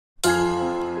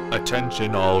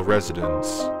Attention all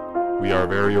residents. We are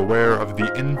very aware of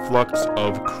the influx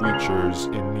of creatures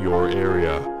in your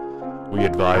area. We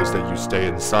advise that you stay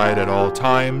inside at all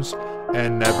times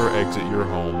and never exit your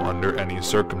home under any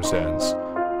circumstance.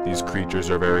 These creatures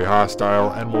are very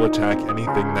hostile and will attack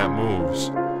anything that moves.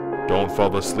 Don't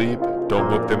fall asleep,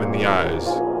 don't look them in the eyes.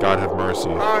 God have mercy.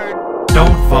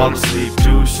 Don't fall asleep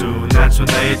too soon, that's when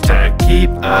they attack. Keep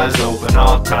eyes open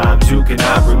all times, you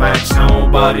cannot relax.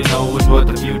 Nobody knows what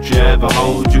the future ever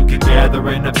holds. You can gather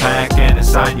in a pack and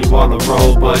assign you all a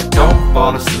role, but don't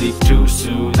fall asleep too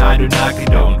soon. I do not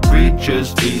condone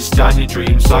creatures feast on your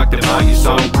dreams. Suck them out your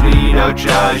soul, bleed out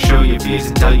your eyes, show your fears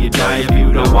until you die. If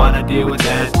you don't wanna deal with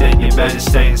that, then you better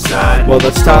stay inside. Well,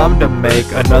 it's time to make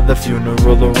another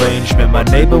funeral arrangement. My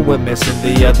neighbor went missing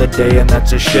the other day and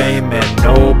that's a shame, and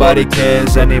nobody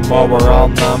cares anymore. We're all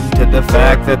numb to the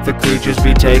fact that the creatures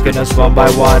be taking us one by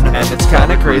one. And it's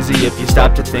kinda crazy if you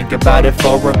stop to think about it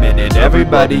for a minute.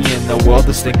 Everybody in the world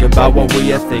is thinking about what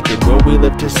we are thinking. Will we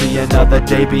live to see another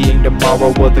day being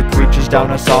tomorrow? Will the creatures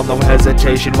down us all, no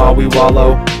hesitation while we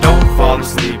wallow? Don't fall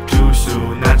asleep too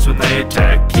soon, that's when they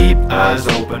attack. Keep eyes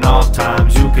open all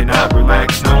times, you cannot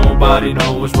relax. Nobody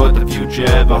knows what the future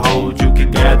ever holds. You can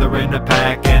gather in a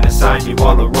pack and assign you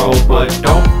all a role, but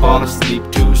don't fall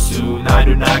asleep too soon. I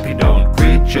do not condone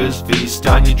creatures feast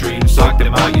on your dreams. Suck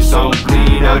them out your soul,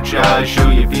 bleed out your eyes, show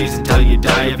your fears until you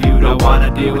die. If you don't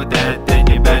wanna deal with that, then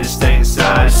you better stay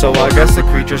inside. So I guess the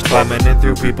creatures climbing in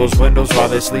through people's windows while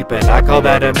they're sleeping. I call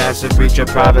that a massive breach of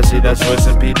privacy, that's worse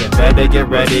than peeping. Better get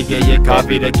ready, get your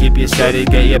coffee to keep you steady.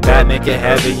 Get your bat, make it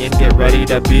heavy, and get ready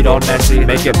to beat on Nessie.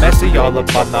 Make it messy all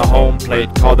up on the home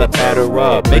plate, call that batter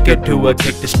up. Make it to a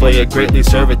kick display, it greatly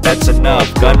serve it, that's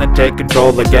enough. Gonna take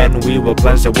control again, we will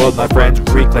cleanse the world, my friends.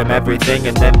 Reclaim everything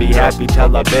and then be happy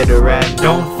till a bitter end.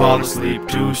 Don't fall asleep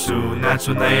too soon, that's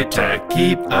when they attack.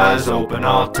 Keep eyes open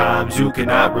all times, you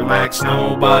cannot relax.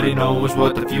 Nobody knows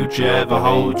what the future ever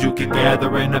holds. You can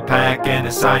gather in a pack and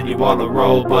assign you all a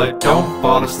role, but don't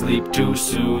fall asleep too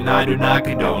soon. I do not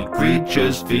condone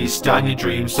creatures feast on your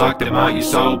dreams. Suck them out your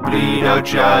soul, bleed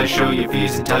out your eyes, show your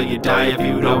fears until you die. If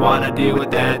you don't wanna deal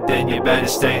with that, then you better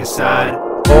stay inside.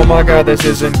 Oh my god, this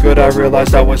isn't good, I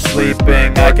realized I was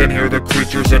sleeping. I can hear the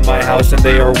creatures in my house and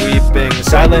they are weeping.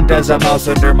 Silent as a mouse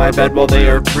under my bed while they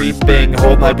are creeping.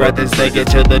 Hold my breath as they get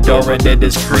to the door and it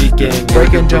is creaking.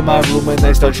 Break into my room and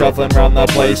they start shuffling around the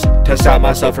place. To stop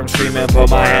myself from screaming, put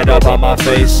my hand up on my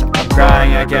face. I'm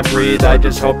crying, I can't breathe, I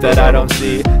just hope that I don't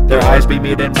see their eyes be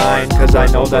meeting mine, cause I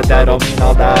know that that'll mean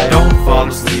I'll die. Don't fall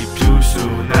asleep too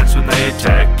soon, that's when they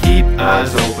attack. Keep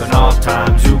eyes open all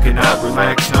times, you cannot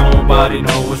relax. Nobody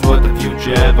knows what the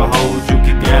future ever holds. You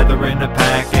can gather in a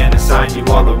pack and assign you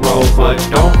all a role, but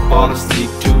don't fall asleep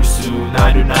too soon.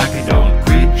 I do not condone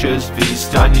creatures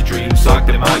feast on your dreams. Suck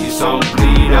them out your soul,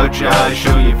 bleed out your eyes,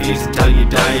 show your fears until you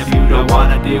die. If you don't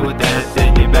wanna deal with that,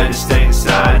 then you better stay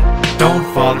inside. Don't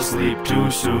fall asleep too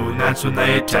soon, that's when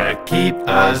they attack. Keep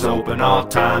eyes open all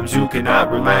times, you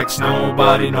cannot relax.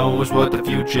 Nobody knows what the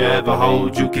future ever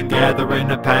holds. You can gather in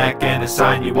a pack and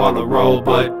assign you all a role,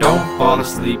 but don't fall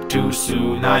asleep too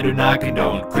soon. I do not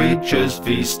condone creatures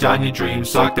feast on your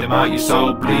dreams. Suck them out your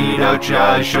soul, bleed out your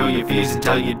eyes, show your fears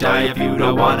until you die. If you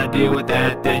don't wanna deal with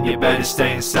that, then you better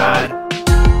stay inside.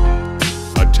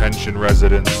 Attention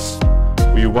residents.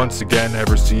 We once again have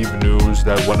received news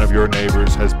that one of your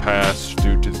neighbors has passed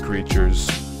due to the creatures.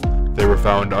 They were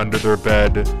found under their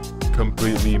bed,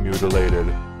 completely mutilated.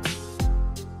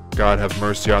 God have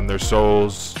mercy on their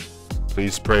souls.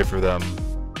 Please pray for them.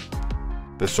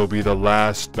 This will be the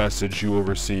last message you will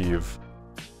receive.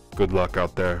 Good luck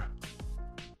out there.